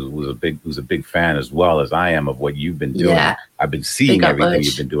Huge, who's a big fan as well as I am of what you've been doing. Yeah. I've been seeing everything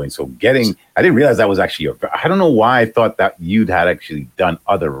you've been doing. So I didn't realize that was actually I don't know why I thought that you'd had actually done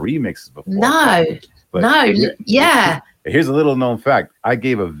other remixes before. No. Here's a little known fact. I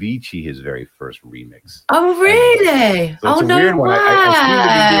gave Avicii his very first remix. Oh, really? So it's a no weird one. way.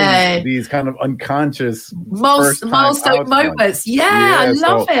 I seem to be doing these kind of unconscious milestone moments. Yeah, I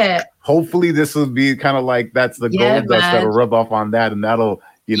love it. Hopefully this will be kind of like that's the gold dust that'll rub off on that, and that'll,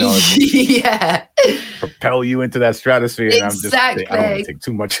 you know, propel you into that stratosphere. Exactly. And I don't want to take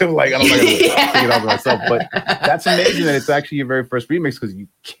too much of like, I don't want to take it off myself, but that's amazing that it's actually your very first remix because you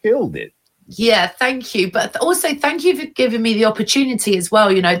killed it. Yeah, thank you. But also thank you for giving me the opportunity as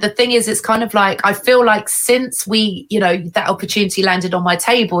well. You know, the thing is, it's kind of like, I feel like since we, you know, that opportunity landed on my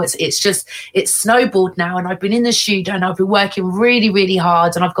table, it's snowballed now. And I've been in the studio and I've been working really, really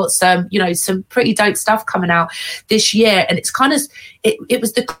hard. And I've got some, you know, some pretty dope stuff coming out this year. And it's kind of, it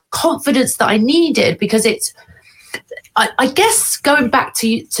was the confidence that I needed, because it's, I guess going back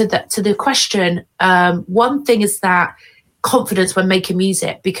to the question, one thing is that confidence when making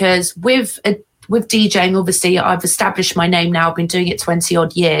music, because with DJing, obviously I've established my name now. I've been doing it 20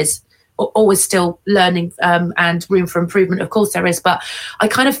 odd years, always still learning, and room for improvement, of course there is, but I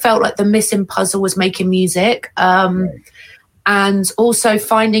kind of felt like the missing puzzle was making music. Right. And also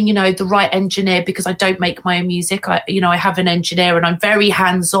finding, you know, the right engineer, because I don't make my own music. I have an engineer, and I'm very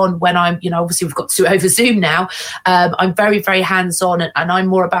hands-on when I'm, you know, obviously we've got to do it over Zoom now. I'm very, very hands-on, and I'm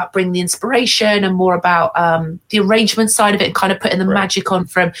more about bringing the inspiration and more about the arrangement side of it, and kind of putting the magic on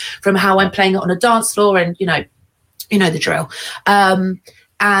from how I'm playing it on a dance floor, and you know the drill.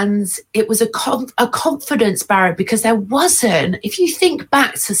 And it was a confidence barrier, because there wasn't, if you think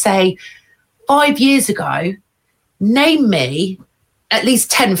back to say 5 years ago, name me at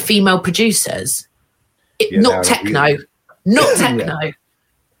least 10 female producers. Not techno.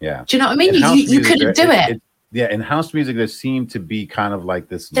 Yeah. Do you know what I mean? You couldn't do it. In house music, there seemed to be kind of like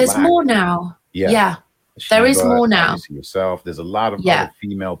this. There's more now. Yeah. There is more now. Yourself. There's a lot of other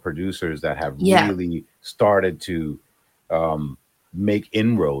female producers that have really started to make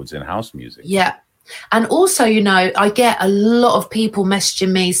inroads in house music. Yeah. And also, you know, I get a lot of people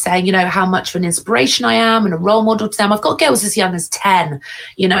messaging me saying, you know, how much of an inspiration I am and a role model to them. I've got girls as young as 10,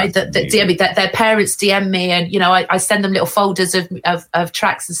 you know, that DM me, that their parents DM me, and, you know, I send them little folders of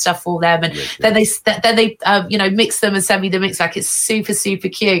tracks and stuff for them. And then they you know, mix them and send me the mix. Like, it's super, super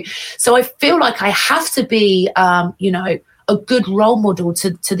cute. So I feel like I have to be, you know, a good role model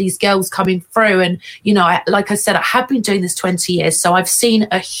to these girls coming through. And, you know, like I said, I have been doing this 20 years. So I've seen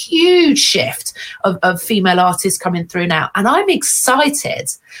a huge shift of female artists coming through now. And I'm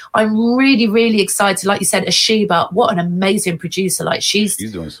excited. I'm really, really excited. Like you said, Ashiba, what an amazing producer. Like she's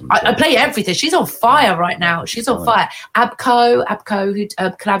doing some I play everything. She's on fire right now. She's on fire. Abco, who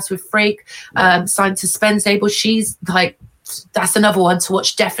collabs with Freak, signed to Spenzable. She's like, that's another one to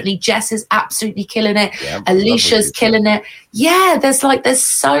watch. Definitely. Jess is absolutely killing it. Yeah, Alicia's killing it. Yeah, there's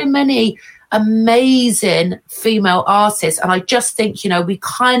so many amazing female artists. And I just think, you know, we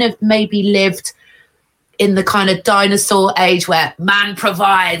kind of maybe lived in the kind of dinosaur age where man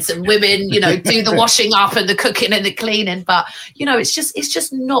provides and women, you know, do the washing up and the cooking and the cleaning. But, you know, it's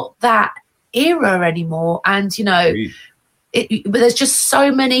just not that era anymore. And, you know, but there's just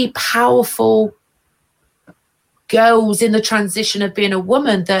so many powerful girls in the transition of being a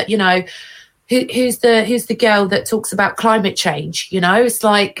woman that, you know, who's the girl that talks about climate change, you know? It's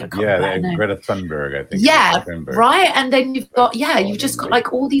like, Greta Thunberg, I think. Yeah, right. And then you've got, you've just got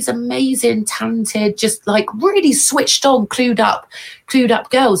like all these amazing, talented, just like really switched on, clued up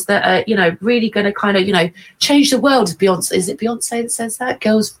girls that are, you know, really going to kind of, you know, change the world. Beyonce, is it Beyonce that says that?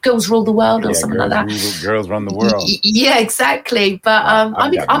 Girls rule the world, or something like that. Girls run the world. Yeah, exactly. But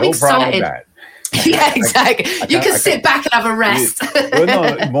I'm excited. Yeah, exactly. You can sit back and have a rest. Well,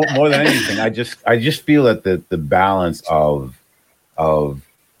 no, more than anything, I just feel that the balance of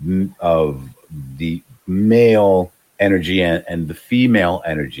the male energy and the female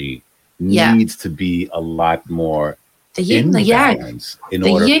energy needs to be a lot more the yin, the yang, in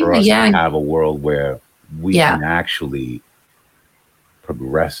order for us to have a world where we can actually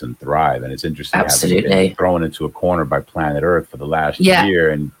progress and thrive. And it's interesting having been thrown into a corner by planet Earth for the last year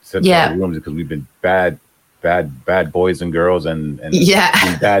and set our rooms because we've been bad boys and girls and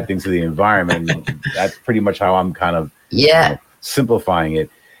doing bad things to the environment. That's pretty much how I'm kind of simplifying it.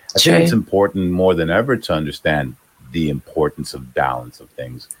 I think it's important more than ever to understand the importance of balance of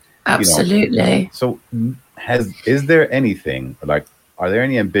things. Absolutely. You know? So is there anything like, are there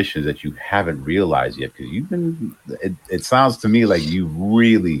any ambitions that you haven't realized yet? Because it sounds to me like you've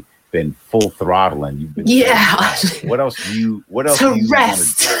really been full throttle and you've been what else do you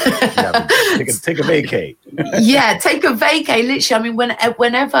rest. Take a vacay. Yeah, take a vacay. Literally, I mean,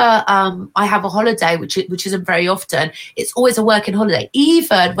 whenever I have a holiday, which isn't very often, it's always a working holiday.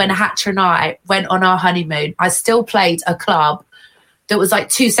 Even when Hatcher and I went on our honeymoon, I still played a club that was like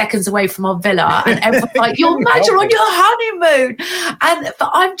 2 seconds away from our villa, and everyone's like, "You're mad, you're on your honeymoon," but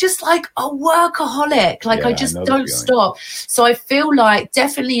I'm just like a workaholic. Like I just don't stop. So I feel like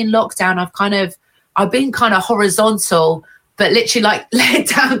definitely in lockdown, I've been kind of horizontal, but literally like laid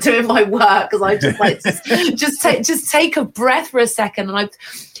down doing my work because I just like just take a breath for a second, and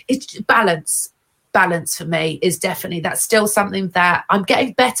it's balance for me is definitely, that's still something that I'm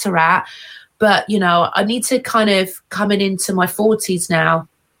getting better at. But, you know, I need to kind of coming into my 40s now.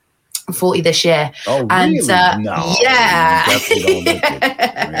 I'm 40 this year. Oh, and, really? No. Yeah.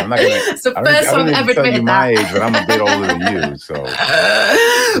 I'm not gonna, it's the first time I've ever admitted my age, but I'm a bit older than you, so.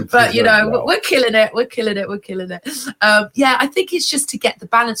 But, you know, we're killing it. Yeah, I think it's just to get the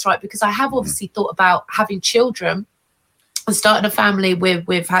balance right, because I have obviously thought about having children and starting a family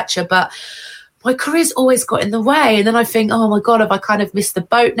with Hatcher, but my career's always got in the way. And then I think, oh my God, have I kind of missed the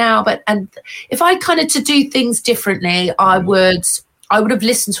boat now? And if I kind of to do things differently, I would have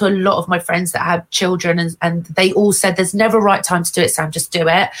listened to a lot of my friends that had children, and they all said there's never a right time to do it, Sam, just do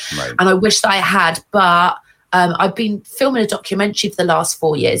it. Right. And I wish that I had, but I've been filming a documentary for the last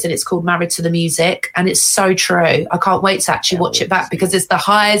 4 years, and it's called Married to the Music, and it's so true. I can't wait to actually watch it back, because it's the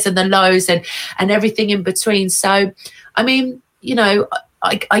highs and the lows and everything in between. So, I mean, you know,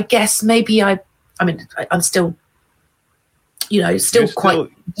 I guess maybe I'm still, you know, quite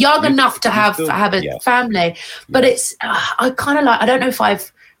young enough to have a family, but it's, I kind of like, I don't know if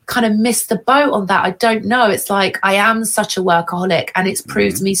I've kind of missed the boat on that. I don't know. It's like, I am such a workaholic, and it's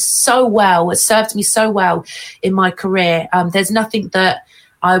proved me so well. It's served me so well in my career. There's nothing that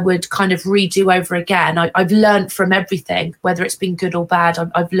I would kind of redo over again. I've learned from everything, whether it's been good or bad.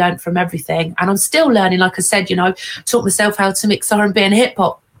 I've learned from everything, and I'm still learning. Like I said, you know, taught myself how to mix R&B and hip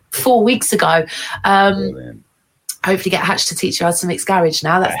hop 4 weeks ago. Hopefully get Hatch to teach you how to mix garage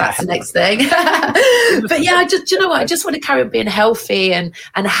now. That's the next thing. But yeah, you know what? I just want to carry on being healthy and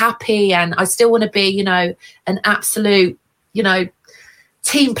happy, and I still want to be, you know, an absolute, you know,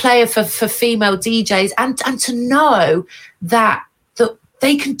 team player for female DJs, and to know that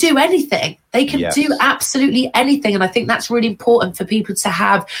they can do anything. They can do absolutely anything. And I think that's really important for people to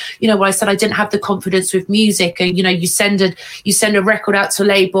have, you know, when I said I didn't have the confidence with music, and, you know, you send a record out to a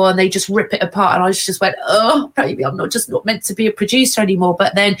label and they just rip it apart. And I just went, oh, maybe I'm not meant to be a producer anymore.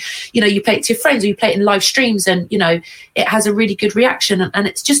 But then, you know, you play it to your friends, or you play it in live streams, and, you know, it has a really good reaction. And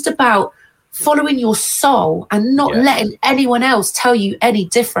it's just about following your soul and not letting anyone else tell you any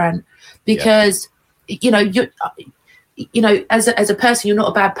different, because, you know, as a person, you're not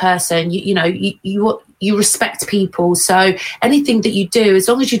a bad person. You know, you respect people. So anything that you do, as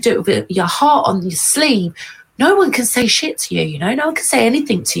long as you do it with your heart on your sleeve, no one can say shit to you. You know, no one can say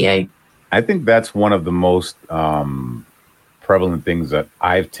anything to you. I think that's one of the most prevalent things that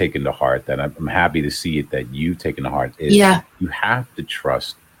I've taken to heart, that I'm happy to see it that you've taken to heart, is you have to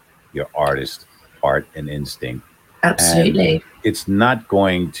trust your artist heart and instinct. Absolutely. And it's not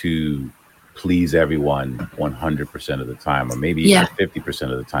going to please everyone 100% of the time, or maybe even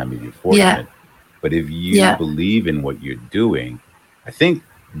 50% of the time if you're fortunate. But if you believe in what you're doing, I think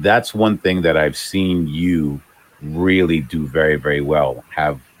that's one thing that I've seen you really do very, very well.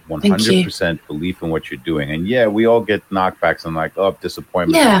 Have 100% belief in what you're doing. And we all get knockbacks and like, oh,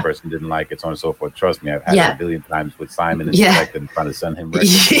 disappointment, this person didn't like it, so on and so forth. Trust me, I've had it a billion times with Simon and Selected and trying to send him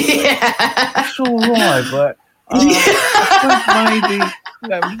records. It's all right, but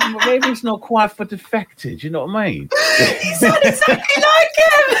maybe it's not quite for defected, you know what I mean? You sound exactly like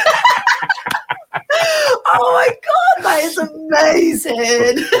him. Oh my God, that is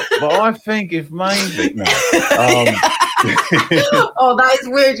amazing. But I think if maybe oh, that is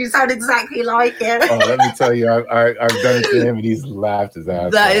weird. You sound exactly like him. Oh, let me tell you, I've done it to him and he's laughed his ass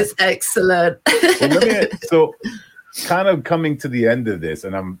off. That is excellent. So kind of coming to the end of this,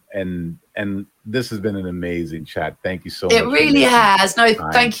 and this has been an amazing chat. Thank you so much. It really has. No,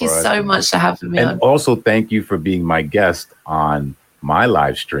 thank you so much for having me on. And also thank you for being my guest on my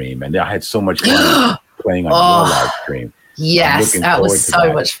live stream. And I had so much fun playing on your live stream. Yes, that was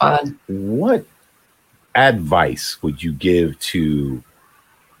so much fun. What advice would you give to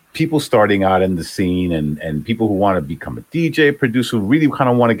people starting out in the scene and people who want to become a DJ, producer, who really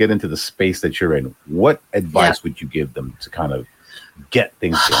kind of want to get into the space that you're in? What advice would you give them to kind of get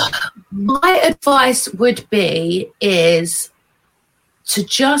things going? My advice would is to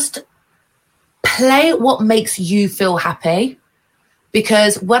just play what makes you feel happy.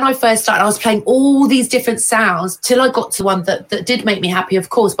 because when I first started, I was playing all these different sounds till I got to one that did make me happy, of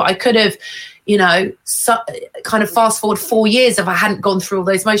course, but I could have, kind of fast forward 4 years if I hadn't gone through all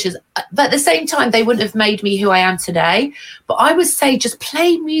those motions. But at the same time, they wouldn't have made me who I am today. But I would say just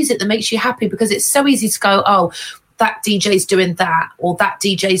play music that makes you happy, because it's so easy to go, oh, that DJ's doing that, or that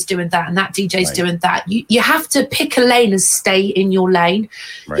DJ's doing that, and that DJ's doing that. You have to pick a lane and stay in your lane.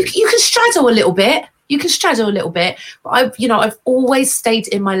 Right. You can straddle a little bit. But I've always stayed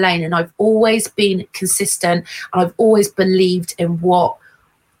in my lane, and I've always been consistent, and I've always believed in what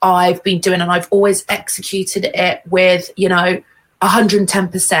I've been doing, and I've always executed it with,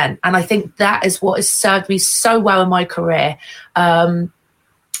 110%. And I think that is what has served me so well in my career.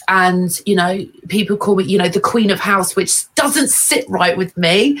 And, people call me, the Queen of House, which doesn't sit right with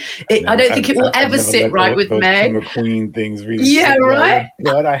me. I don't think it will ever sit right with me. Queen things really. Yeah, right.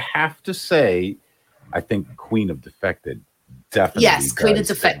 But I have to say, I think Queen of Defected definitely. Yes, Queen of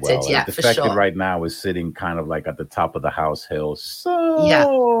Defected. Well. Yeah, Defected for sure. right now is sitting kind of like at the top of the house hill. So yeah,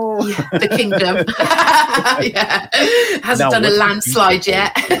 the kingdom. Hasn't done a landslide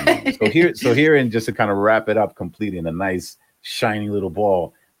yet. so here, and just to kind of wrap it up, completing a nice shiny little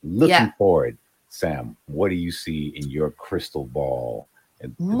ball. Looking forward, Sam, what do you see in your crystal ball?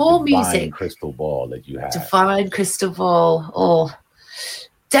 More music. Crystal ball that you have. Divine crystal ball. Oh,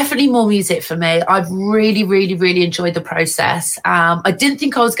 definitely more music for me. I've really, really, really enjoyed the process. I didn't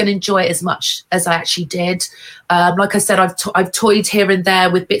think I was going to enjoy it as much as I actually did. Like I said, I've toyed here and there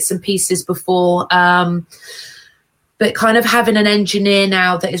with bits and pieces before. But kind of having an engineer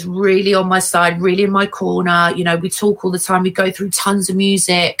now that is really on my side, really in my corner. We talk all the time. We go through tons of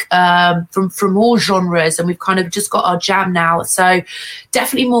music from all genres, and we've kind of just got our jam now. So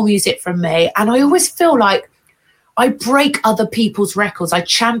definitely more music from me. And I always feel like I break other people's records. I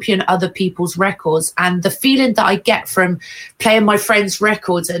champion other people's records. And the feeling that I get from playing my friends'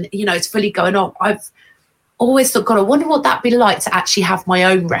 records and, it's fully going on, I've always thought, God, I wonder what that'd be like to actually have my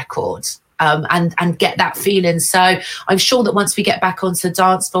own record. And get that feeling. So I'm sure that once we get back onto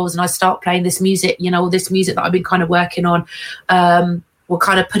dance floors and I start playing this music, all this music that I've been kind of working on, we'll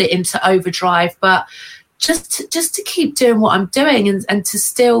kind of put it into overdrive. But just to keep doing what I'm doing and to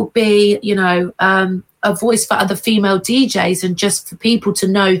still be, a voice for other female DJs, and just for people to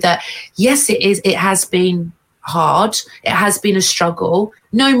know that, yes, it has been hard. It has been a struggle,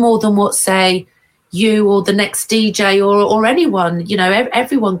 no more than what, say, you or the next DJ or anyone,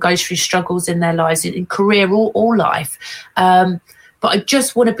 everyone goes through struggles in their lives, in career or life. But I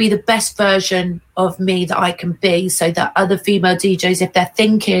just want to be the best version of me that I can be, so that other female DJs, if they're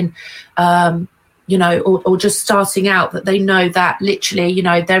thinking, or just starting out, that they know that literally,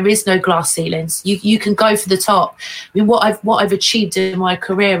 there is no glass ceilings. You can go for the top. I mean, what I've achieved in my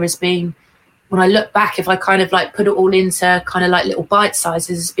career has been, when I look back, if I kind of like put it all into kind of like little bite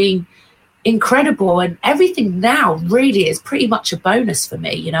sizes, has been incredible. And everything now really is pretty much a bonus for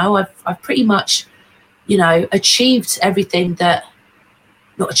me. I've pretty much, achieved everything that,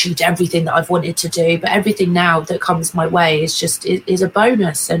 not achieved everything that I've wanted to do, but everything now that comes my way is a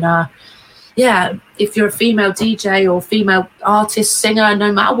bonus. And if you're a female DJ or female artist, singer,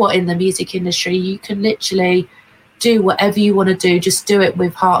 no matter what in the music industry, you can literally do whatever you want to do. Just do it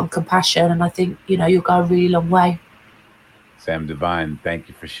with heart and compassion, and I think you'll go a really long way. Sam Divine, thank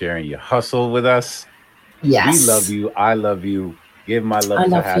you for sharing your hustle with us. Yes. We love you. I love you. Give my love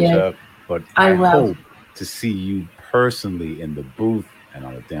to Hatcha. But I hope to see you personally in the booth and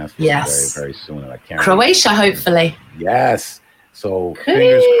on the dance floor very, very soon. And I can't Croatia, hopefully. Yes. So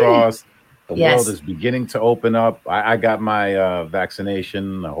fingers crossed. The world is beginning to open up. I got my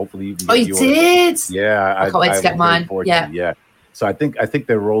vaccination. Hopefully you can get yours. Oh, you did? Yeah. I can't wait to get mine. Yeah. So I think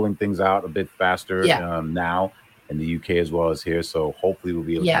they're rolling things out a bit faster now in the UK as well as here. So hopefully we'll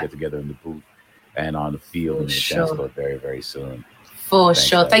be able to get together in the booth and on the field and the dance floor very, very soon. For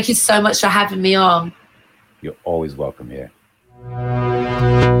sure. Thank you so much for having me on. You're always welcome here.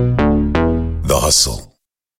 The Hustle.